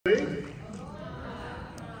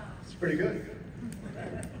Pretty good.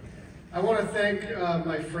 I want to thank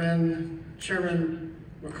my friend, Chairman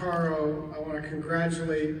Maccaro. I want to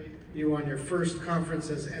congratulate you on your first conference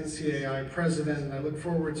as NCAI President, and I look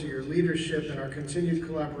forward to your leadership and our continued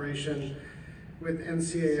collaboration with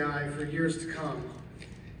NCAI for years to come.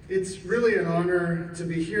 It's really an honor to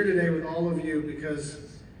be here today with all of you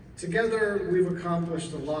because together we've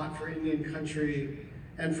accomplished a lot for Indian country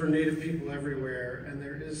and for Native people everywhere, and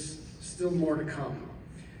there is still more to come.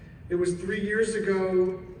 It was 3 years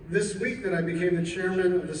ago this week that I became the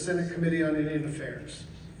chairman of the Senate Committee on Indian Affairs.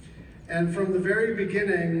 And from the very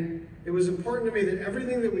beginning, it was important to me that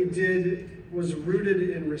everything that we did was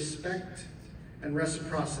rooted in respect and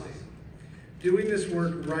reciprocity. Doing this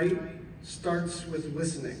work right starts with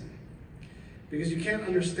listening, because you can't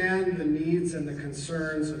understand the needs and the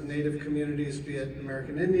concerns of Native communities, be it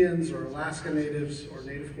American Indians or Alaska Natives or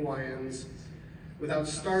Native Hawaiians, without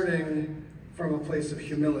starting from a place of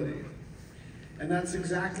humility. And that's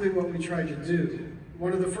exactly what we tried to do.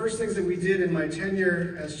 One of the first things that we did in my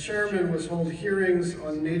tenure as chairman was hold hearings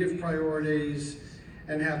on Native priorities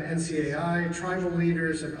and have NCAI, tribal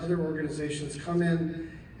leaders, and other organizations come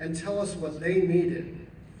in and tell us what they needed.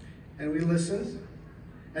 And we listened,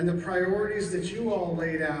 and the priorities that you all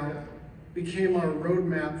laid out became our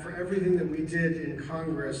roadmap for everything that we did in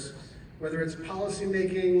Congress, whether it's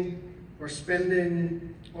policymaking or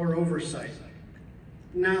spending or oversight.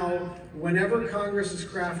 Now, whenever Congress is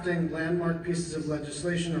crafting landmark pieces of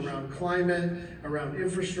legislation around climate, around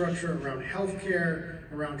infrastructure, around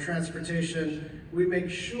healthcare, around transportation, we make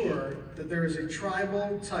sure that there is a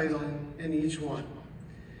tribal title in each one.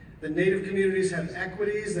 The Native communities have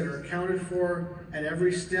equities that are accounted for at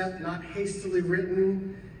every step, not hastily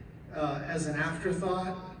written as an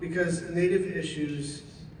afterthought, because Native issues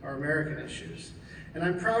are American issues. And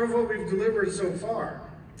I'm proud of what we've delivered so far.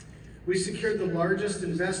 We secured the largest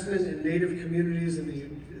investment in Native communities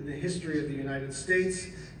in the history of the United States,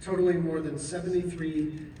 totaling more than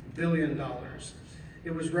 $73 billion.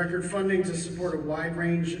 It was record funding to support a wide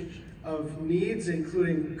range of needs,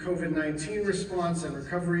 including COVID-19 response and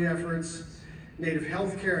recovery efforts, Native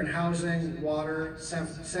healthcare and housing, water,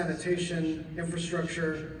 sanitation,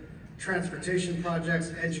 infrastructure, transportation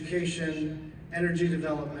projects, education, energy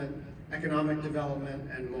development, economic development,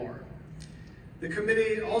 and more. The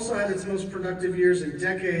committee also had its most productive years in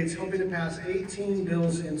decades, helping to pass 18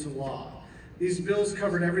 bills into law. These bills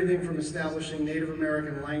covered everything from establishing Native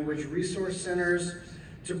American language resource centers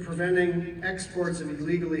to preventing exports of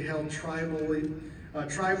illegally held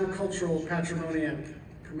tribal cultural patrimony and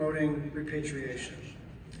promoting repatriation.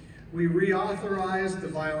 We reauthorized the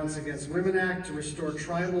Violence Against Women Act to restore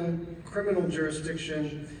tribal criminal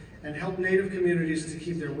jurisdiction and help Native communities to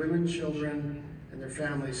keep their women, children, and their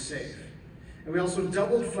families safe. And we also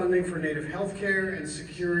doubled funding for Native healthcare and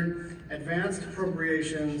secured advanced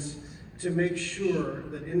appropriations to make sure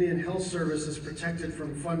that Indian Health Service is protected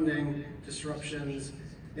from funding disruptions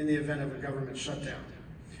in the event of a government shutdown.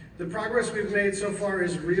 The progress we've made so far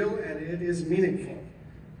is real and it is meaningful,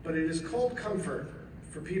 but it is cold comfort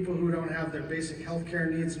for people who don't have their basic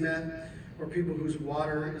healthcare needs met or people whose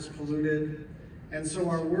water is polluted, and so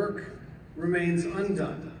our work remains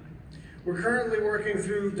undone. We're currently working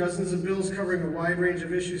through dozens of bills covering a wide range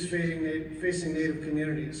of issues facing Native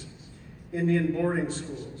communities: Indian boarding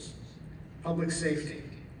schools, public safety,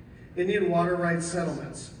 Indian water rights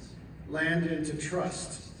settlements, land into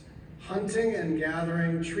trust, hunting and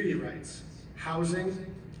gathering treaty rights,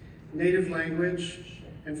 housing, Native language,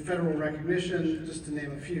 and federal recognition, just to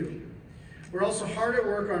name a few. We're also hard at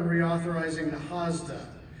work on reauthorizing the HOSDA,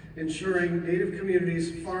 ensuring Native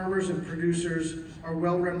communities, farmers, and producers are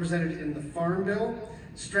well represented in the Farm Bill,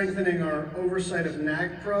 strengthening our oversight of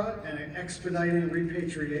NAGPRA and expediting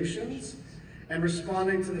repatriations, and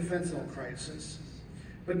responding to the fentanyl crisis.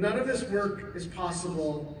 But none of this work is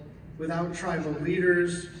possible without tribal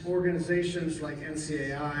leaders, organizations like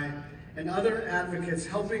NCAI, and other advocates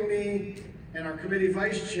helping me, and our committee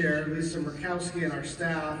vice chair, Lisa Murkowski, and our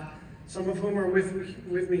staff, some of whom are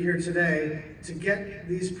with me here today, to get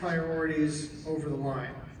these priorities over the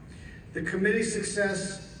line. The committee's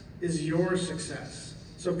success is your success.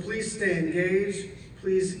 So please stay engaged.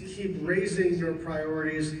 Please keep raising your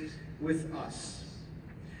priorities with us.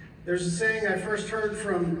 There's a saying I first heard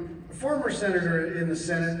from a former senator in the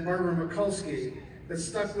Senate, Barbara Mikulski, that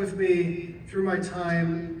stuck with me through my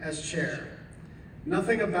time as chair.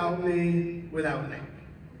 Nothing about me without me.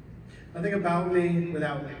 Nothing about me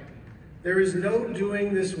without me. There is no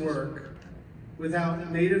doing this work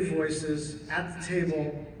without Native voices at the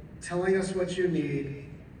table telling us what you need,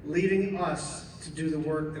 leading us to do the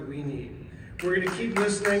work that we need. We're going to keep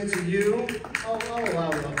listening to you. I'll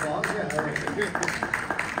allow the applause. Yeah,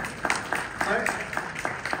 all right.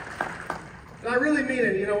 And I really mean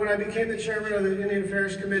it. You know, when I became the chairman of the Indian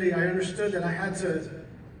Affairs Committee, I understood that I had to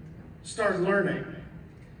start learning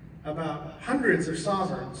about hundreds of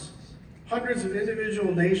sovereigns, hundreds of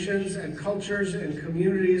individual nations and cultures and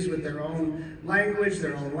communities with their own language,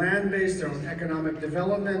 their own land base, their own economic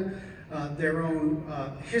development, their own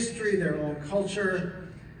history, their own culture.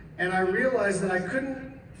 And I realized that I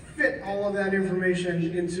couldn't fit all of that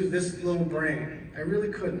information into this little brain. I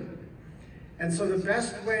really couldn't. And so the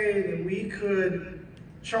best way that we could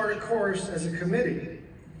chart a course as a committee,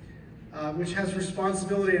 which has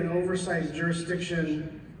responsibility and oversight and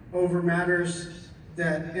jurisdiction over matters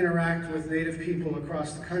that interact with Native people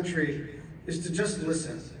across the country, is to just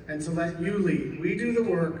listen and to let you lead. We do the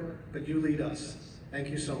work, but you lead us. Thank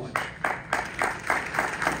you so much.